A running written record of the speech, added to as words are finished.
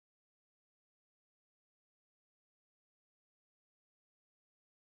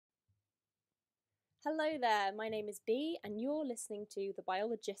Hello there, my name is Bea and you're listening to The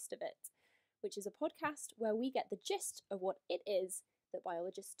Biologist of It, which is a podcast where we get the gist of what it is that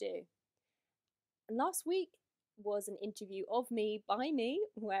biologists do. And last week was an interview of me by me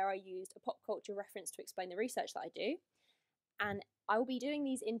where I used a pop culture reference to explain the research that I do. And I will be doing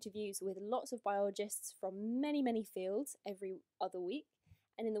these interviews with lots of biologists from many fields every other week.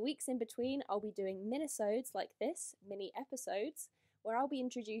 And in the weeks in between, I'll be doing minisodes like this, mini episodes, where I'll be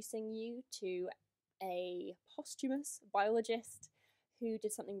introducing you to a posthumous biologist who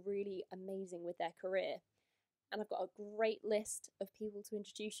did something really amazing with their career. And I've got a great list of people to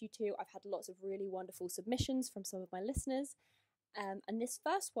introduce you to. I've had lots of really wonderful submissions from some of my listeners. And this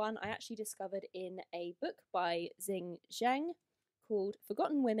first one I actually discovered in a book by Xing Zheng called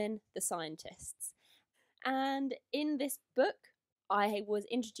Forgotten Women, the Scientists. And in this book, I was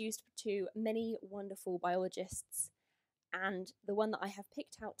introduced to many wonderful biologists. And the one that I have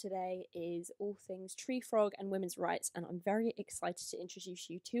picked out today is all things tree frog and women's rights, and I'm very excited to introduce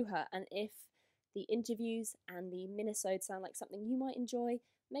you to her. And if the interviews and the minisodes sound like something you might enjoy,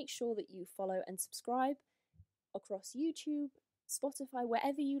 make sure that you follow and subscribe across YouTube, Spotify,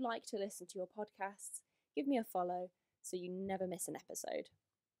 wherever you like to listen to your podcasts. Give me a follow so you never miss an episode.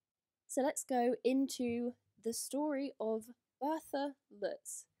 So let's go into the story of Bertha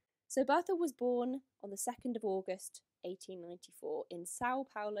Lutz. So Bertha was born on the 2nd of August 1894 in Sao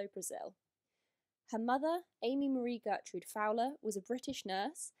Paulo, Brazil. Her mother, Amy Marie Gertrude Fowler, was a British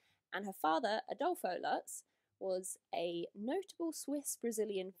nurse, and her father, Adolfo Lutz, was a notable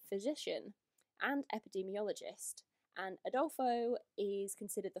Swiss-Brazilian physician and epidemiologist. And Adolfo is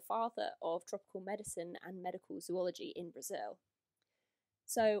considered the father of tropical medicine and medical zoology in Brazil.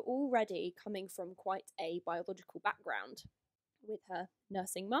 So already coming from quite a biological background with her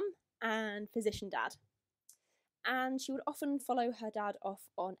nursing mum and physician dad. And she would often follow her dad off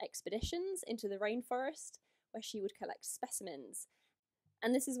on expeditions into the rainforest where she would collect specimens.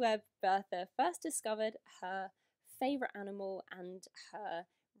 And this is where Bertha first discovered her favourite animal and her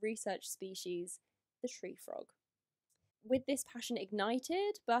research species, the tree frog. With this passion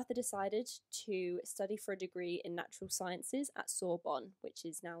ignited, Bertha decided to study for a degree in natural sciences at Sorbonne, which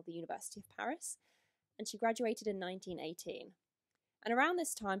is now the University of Paris, and she graduated in 1918. And around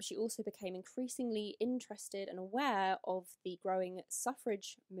this time, she also became increasingly interested and aware of the growing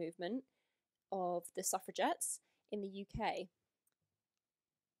suffrage movement of the suffragettes in the UK.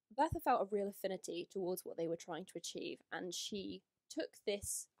 Bertha felt a real affinity towards what they were trying to achieve, and she took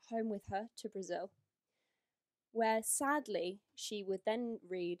this home with her to Brazil, where sadly she would then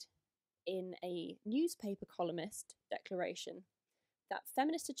read in a newspaper columnist declaration that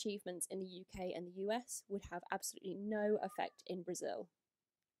feminist achievements in the UK and the US would have absolutely no effect in Brazil,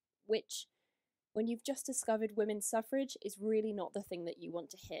 which, when you've just discovered women's suffrage, is really not the thing that you want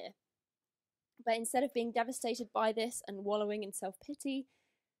to hear. But instead of being devastated by this and wallowing in self-pity,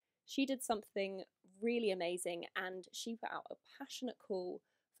 she did something really amazing, and she put out a passionate call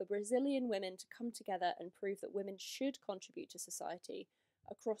for Brazilian women to come together and prove that women should contribute to society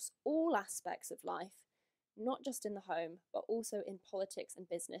across all aspects of life, not just in the home, but also in politics and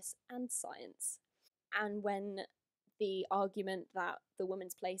business and science. And when the argument that the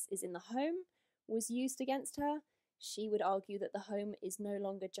woman's place is in the home was used against her, she would argue that the home is no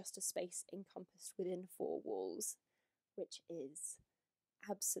longer just a space encompassed within four walls, which is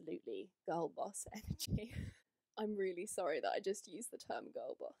absolutely girl boss energy. I'm really sorry that I just used the term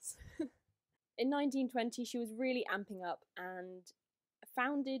girl boss. In 1920, she was really amping up and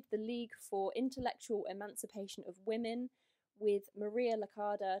founded the League for Intellectual Emancipation of Women with Maria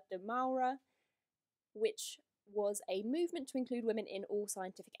Lacerda de Moura, which was a movement to include women in all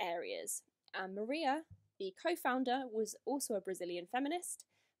scientific areas. And Maria, the co-founder, was also a Brazilian feminist,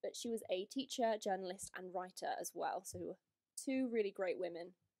 but she was a teacher, journalist, and writer as well. So two really great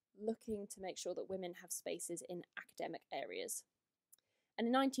women looking to make sure that women have spaces in academic areas. And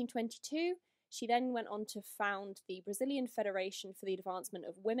in 1922, she then went on to found the Brazilian Federation for the Advancement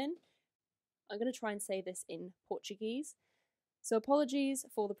of Women. I'm going to try and say this in Portuguese, so apologies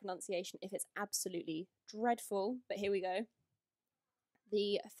for the pronunciation if it's absolutely dreadful, but here we go.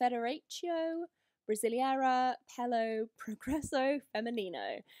 The Federatio Brasileira pelo Progresso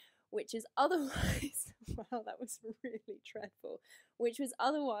Feminino, which is otherwise, wow, that was really dreadful, which was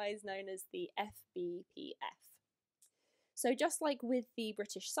otherwise known as the FBPF. So just like with the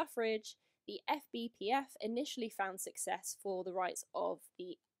British suffrage, the FBPF initially found success for the rights of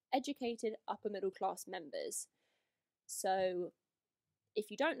the educated upper middle class members. So if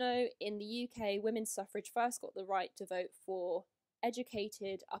you don't know, in the UK, women's suffrage first got the right to vote for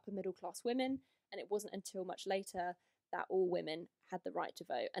educated upper middle class women, and it wasn't until much later that all women had the right to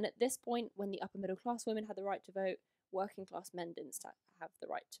vote. And at this point, when the upper middle class women had the right to vote, working class men didn't have the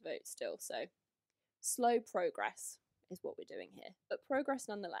right to vote still. So slow progress is what we're doing here, but progress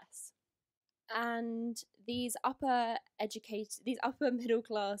nonetheless. And these upper middle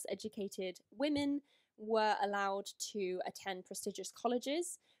class educated women were allowed to attend prestigious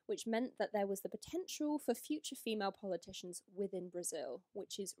colleges, which meant that there was the potential for future female politicians within Brazil,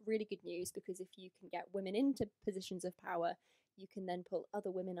 which is really good news, because if you can get women into positions of power, you can then pull other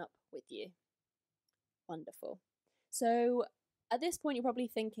women up with you. Wonderful. So at this point, you're probably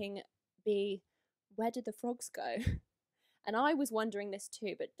thinking, B, where did the frogs go? And I was wondering this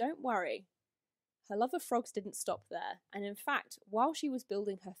too, but don't worry. Her love of frogs didn't stop there, and in fact, while she was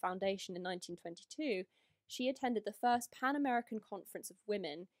building her foundation in 1922, she attended the first Pan-American Conference of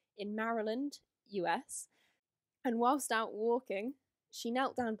Women in Maryland, US, and whilst out walking, she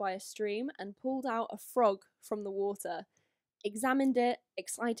knelt down by a stream and pulled out a frog from the water, examined it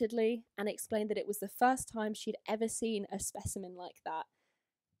excitedly, and explained that it was the first time she'd ever seen a specimen like that.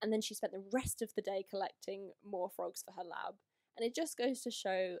 And then she spent the rest of the day collecting more frogs for her lab. And it just goes to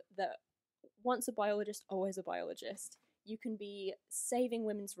show that once a biologist, always a biologist. You can be saving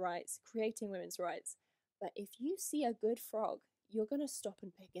women's rights, creating women's rights, but if you see a good frog, you're going to stop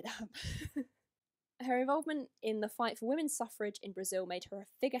and pick it up. Her involvement in the fight for women's suffrage in Brazil made her a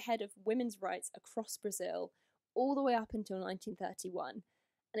figurehead of women's rights across Brazil, all the way up until 1931.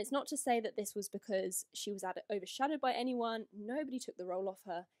 And it's not to say that this was because she was overshadowed by anyone, nobody took the role off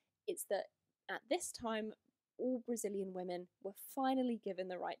her. It's that at this time, all Brazilian women were finally given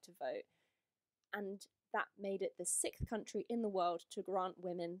the right to vote. And that made it the 6th country in the world to grant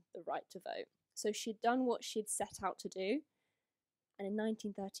women the right to vote. So she'd done what she'd set out to do. And in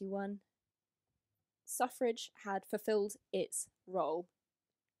 1931, suffrage had fulfilled its role,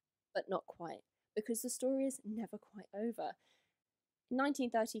 but not quite, because the story is never quite over. In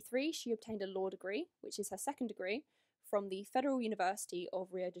 1933, she obtained a law degree, which is her second degree, from the Federal University of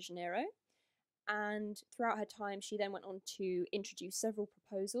Rio de Janeiro. And throughout her time, she then went on to introduce several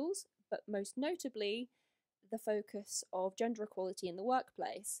proposals, but most notably, the focus of gender equality in the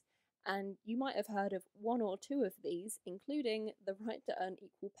workplace. And you might have heard of one or two of these, including the right to earn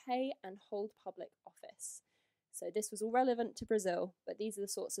equal pay and hold public office. So this was all relevant to Brazil, but these are the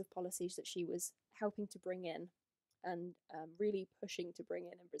sorts of policies that she was helping to bring in and really pushing to bring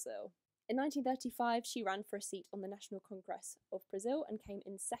in Brazil. In 1935, she ran for a seat on the National Congress of Brazil and came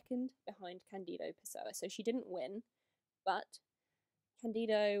in second behind Candido Pessoa. So she didn't win, but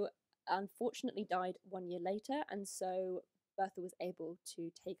Candido unfortunately died 1 year later, and so Bertha was able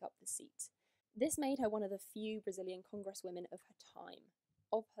to take up the seat. This made her one of the few Brazilian congresswomen of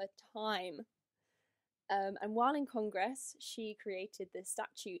her time. And while in Congress, she created the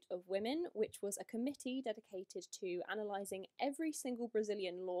Statute of Women, which was a committee dedicated to analysing every single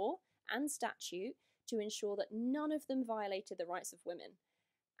Brazilian law and statute to ensure that none of them violated the rights of women.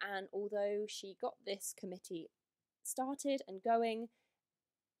 And although she got this committee started and going,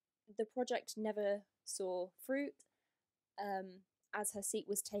 the project never saw fruit, as her seat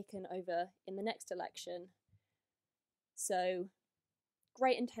was taken over in the next election. So,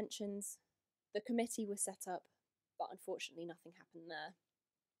 great intentions. The committee was set up, but unfortunately nothing happened there.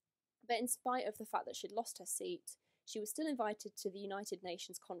 But in spite of the fact that she'd lost her seat, she was still invited to the United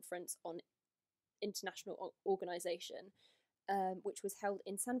Nations Conference on International Organization, which was held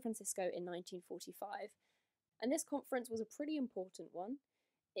in San Francisco in 1945. And this conference was a pretty important one.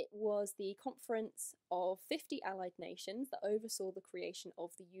 It was the conference of 50 allied nations that oversaw the creation of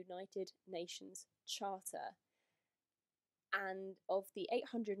the United Nations Charter. And of the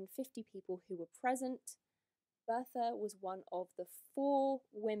 850 people who were present, Bertha was one of the 4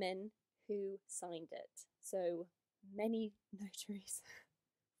 women who signed it. So many notaries,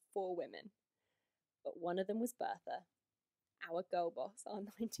 4 women. But one of them was Bertha, our girl boss, our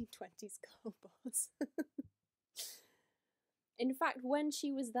 1920s girl boss. In fact, when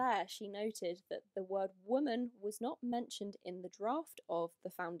she was there, she noted that the word woman was not mentioned in the draft of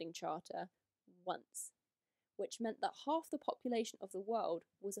the founding charter once, which meant that half the population of the world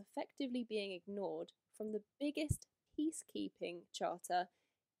was effectively being ignored from the biggest peacekeeping charter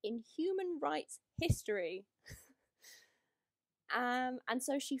in human rights history. And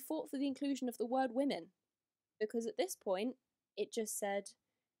so she fought for the inclusion of the word women, because at this point, it just said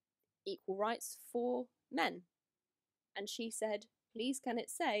equal rights for men. And she said, please can it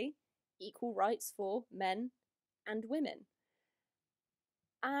say equal rights for men and women?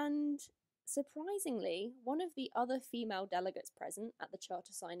 And surprisingly, one of the other female delegates present at the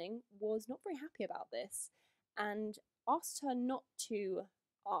charter signing was not very happy about this and asked her not to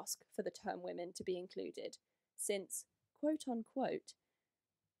ask for the term women to be included, since quote unquote,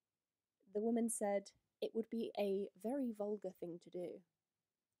 the woman said, "It would be a very vulgar thing to do."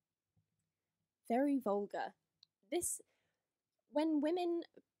 Very vulgar. When women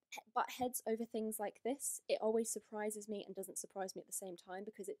butt heads over things like this, it always surprises me and doesn't surprise me at the same time,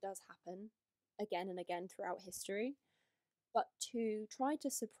 because it does happen again and again throughout history. But to try to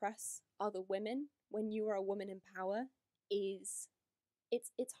suppress other women when you are a woman in power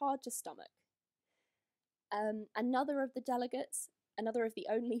it's hard to stomach. Another of the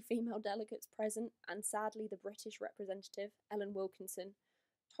only female delegates present, and sadly the British representative, Ellen Wilkinson,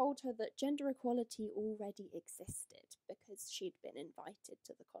 told her that gender equality already existed because she'd been invited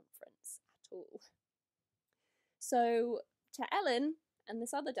to the conference at all. So, to Ellen and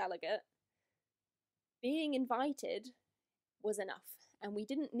this other delegate, being invited was enough, and we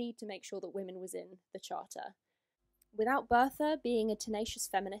didn't need to make sure that women was in the charter. Without Bertha being a tenacious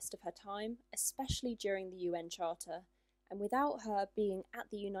feminist of her time, especially during the UN Charter, and without her being at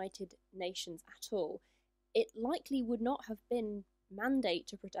the United Nations at all, it likely would not have been mandate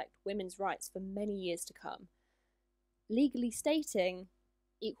to protect women's rights for many years to come. Legally stating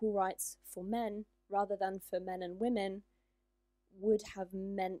equal rights for men rather than for men and women would have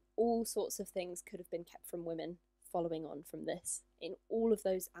meant all sorts of things could have been kept from women following on from this in all of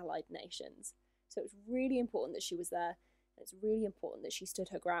those allied nations. So it's really important that she was there. It's really important that she stood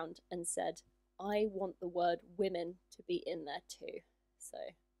her ground and said, I want the word women to be in there too. So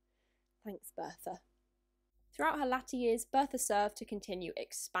thanks, Bertha. Throughout her latter years, Bertha served to continue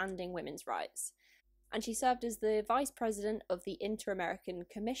expanding women's rights, and she served as the Vice President of the Inter-American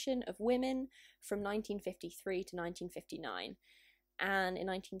Commission of Women from 1953 to 1959, and in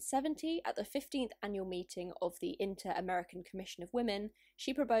 1970, at the 15th annual meeting of the Inter-American Commission of Women,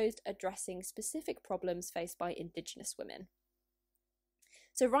 she proposed addressing specific problems faced by Indigenous women.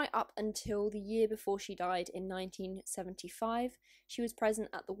 So right up until the year before she died in 1975, she was present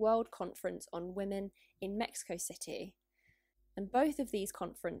at the World Conference on Women in Mexico City. And both of these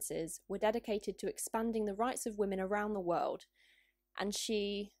conferences were dedicated to expanding the rights of women around the world. And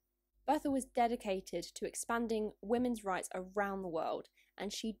Bertha was dedicated to expanding women's rights around the world.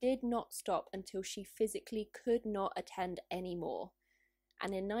 And she did not stop until she physically could not attend anymore.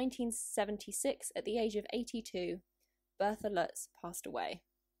 And in 1976, at the age of 82, Bertha Lutz passed away.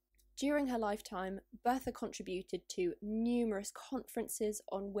 During her lifetime, Bertha contributed to numerous conferences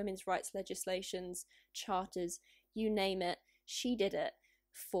on women's rights legislations, charters, you name it. She did it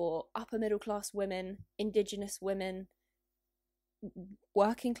for upper middle class women, Indigenous women,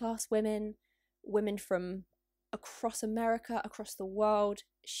 working class women, women from across America, across the world.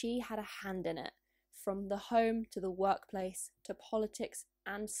 She had a hand in it, from the home to the workplace to politics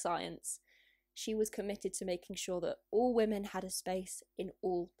and science. She was committed to making sure that all women had a space in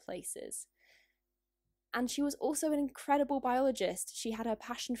all places. And she was also an incredible biologist. She had her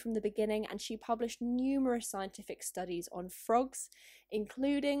passion from the beginning, and she published numerous scientific studies on frogs,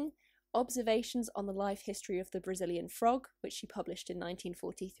 including observations on the life history of the Brazilian frog, which she published in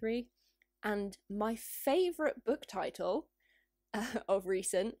 1943. And my favourite book title of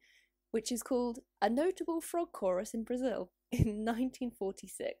recent, which is called A Notable Frog Chorus in Brazil, in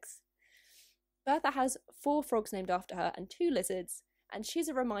 1946. Bertha has 4 frogs named after her and 2 lizards, and she's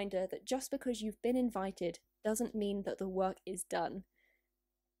a reminder that just because you've been invited doesn't mean that the work is done.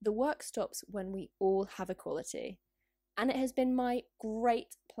 The work stops when we all have equality. And it has been my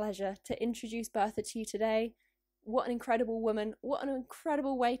great pleasure to introduce Bertha to you today. What an incredible woman. What an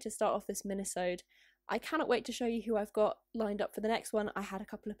incredible way to start off this minisode. I cannot wait to show you who I've got lined up for the next one. I had a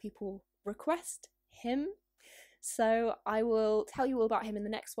couple of people request him, so I will tell you all about him in the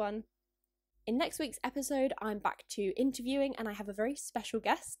next one. In next week's episode, I'm back to interviewing, and I have a very special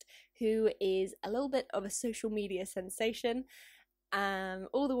guest who is a little bit of a social media sensation,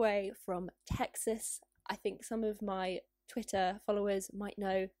 all the way from Texas. I think some of my Twitter followers might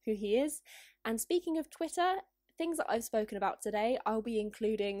know who he is. And speaking of Twitter, things that I've spoken about today, I'll be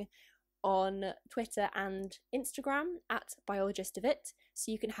including on Twitter and Instagram at Biologist of It,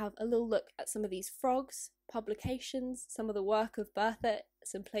 so you can have a little look at some of these frogs, publications, some of the work of Bertha,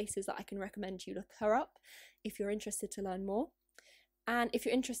 some places that I can recommend you look her up if you're interested to learn more. And if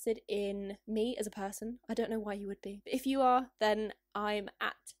you're interested in me as a person, I don't know why you would be, but if you are, then I'm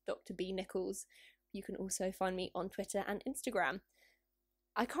at Dr. B. Nichols. You can also find me on Twitter and Instagram.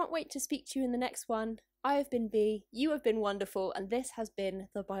 I can't wait to speak to you in the next one. I have been B, you have been wonderful, and this has been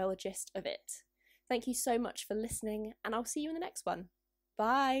the Biologist of It. Thank you so much for listening, and I'll see you in the next one.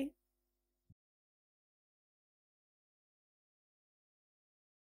 Bye!